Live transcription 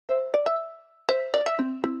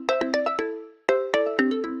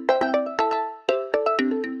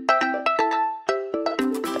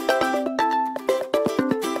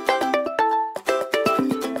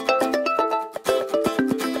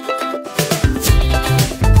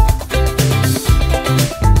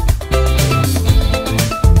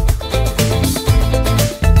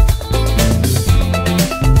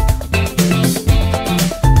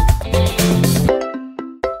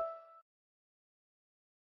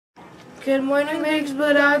Good morning, Briggs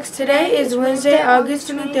Bulldogs. Today is Wednesday, August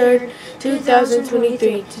 23rd,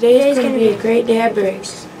 2023. Today is going to be a great day at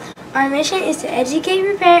Briggs. Our mission is to educate,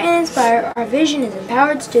 prepare, and inspire. Our vision is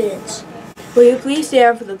empowered students. Will you please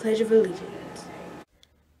stand for the Pledge of Allegiance?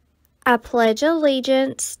 I pledge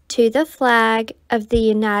allegiance to the flag of the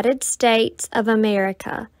United States of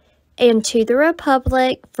America and to the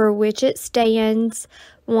republic for which it stands,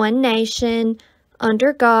 one nation,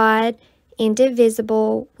 under God,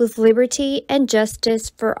 indivisible, with liberty and justice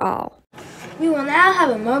for all. We will now have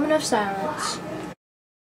a moment of silence.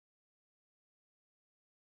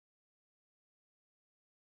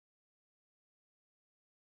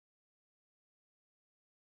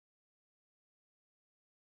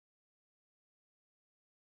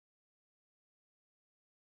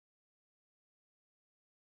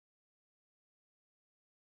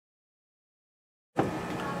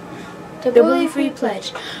 The Bully Free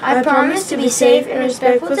Pledge. I promise to be safe and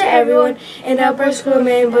respectful to everyone and help our school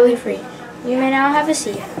remain bully free. You may now have a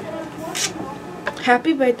seat.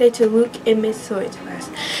 Happy birthday to Luke and Miss Sawye's class.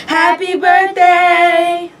 Happy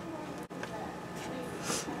birthday!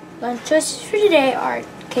 Lunch choices for today are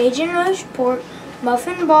Cajun roast pork,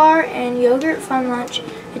 muffin bar and yogurt fun lunch,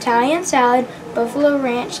 Italian salad, buffalo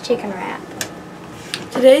ranch chicken wrap.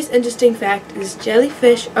 Today's interesting fact is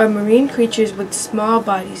jellyfish are marine creatures with small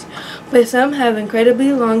bodies, but some have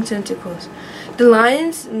incredibly long tentacles. The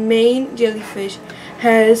lion's mane jellyfish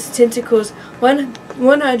has tentacles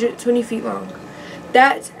 120 feet long.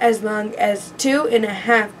 That's as long as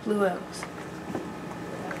 2.5 blue whales.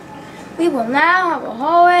 We will now have a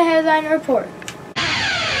hallway headline report.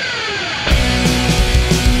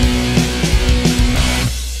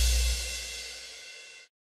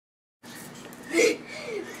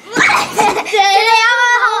 Today on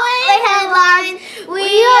our hallway headline, we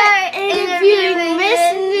are interviewing Miss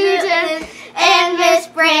Newton and Miss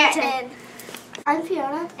Branton. I'm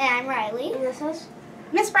Fiona. And I'm Riley. And this is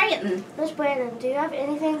Miss Branton. Miss Brandon. Do you have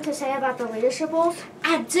anything to say about the leadership roles?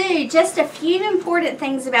 I do. Just a few important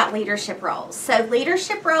things about leadership roles. So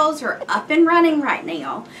leadership roles are up and running right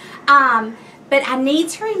now. But I need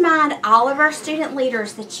to remind all of our student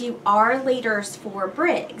leaders that you are leaders for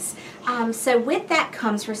Briggs. So with that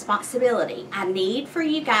comes responsibility. I need for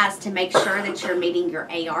you guys to make sure that you're meeting your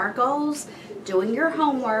AR goals, doing your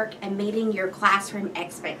homework, and meeting your classroom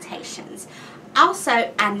expectations.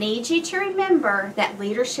 Also, I need you to remember that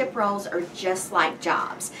leadership roles are just like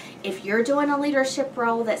jobs. If you're doing a leadership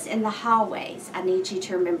role that's in the hallways, I need you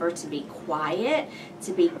to remember to be quiet,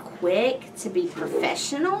 to be quick, to be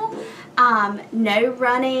professional. No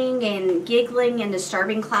running and giggling and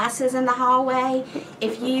disturbing classes in the hallway.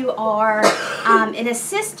 If you are an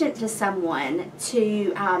assistant to someone,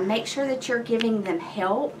 to make sure that you're giving them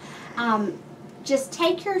help. Just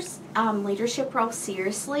take your leadership role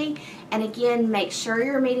seriously, and again, make sure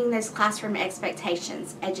you're meeting those classroom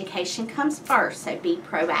expectations. Education comes first, so be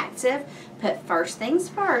proactive, put first things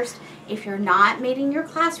first. If you're not meeting your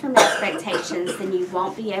classroom expectations, then you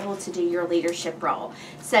won't be able to do your leadership role.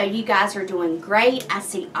 So you guys are doing great. I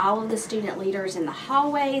see all of the student leaders in the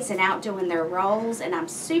hallways and out doing their roles, and I'm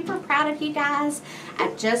super proud of you guys.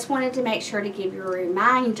 I just wanted to make sure to give you a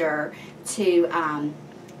reminder to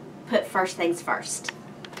put first things first.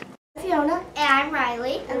 Fiona. And I'm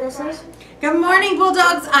Riley. And this is Good morning,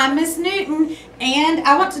 Bulldogs. I'm Miss Newton, and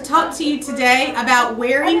I want to talk to you today about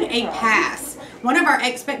wearing a pass. One of our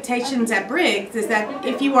expectations at Briggs is that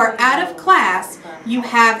if you are out of class, you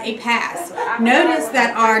have a pass. Notice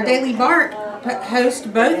that our Daily Bark hosts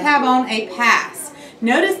both have on a pass.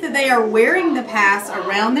 Notice that they are wearing the pass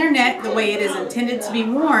around their neck the way it is intended to be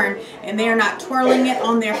worn, and they are not twirling it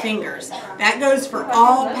on their fingers. That goes for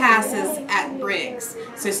all passes at Briggs.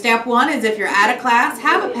 So step one is if you're out of class,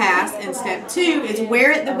 have a pass, and step two is wear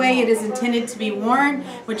it the way it is intended to be worn,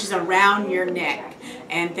 which is around your neck.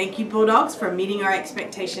 And thank you, Bulldogs, for meeting our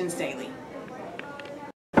expectations daily.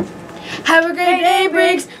 Have a great day,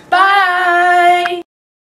 Briggs. Bye!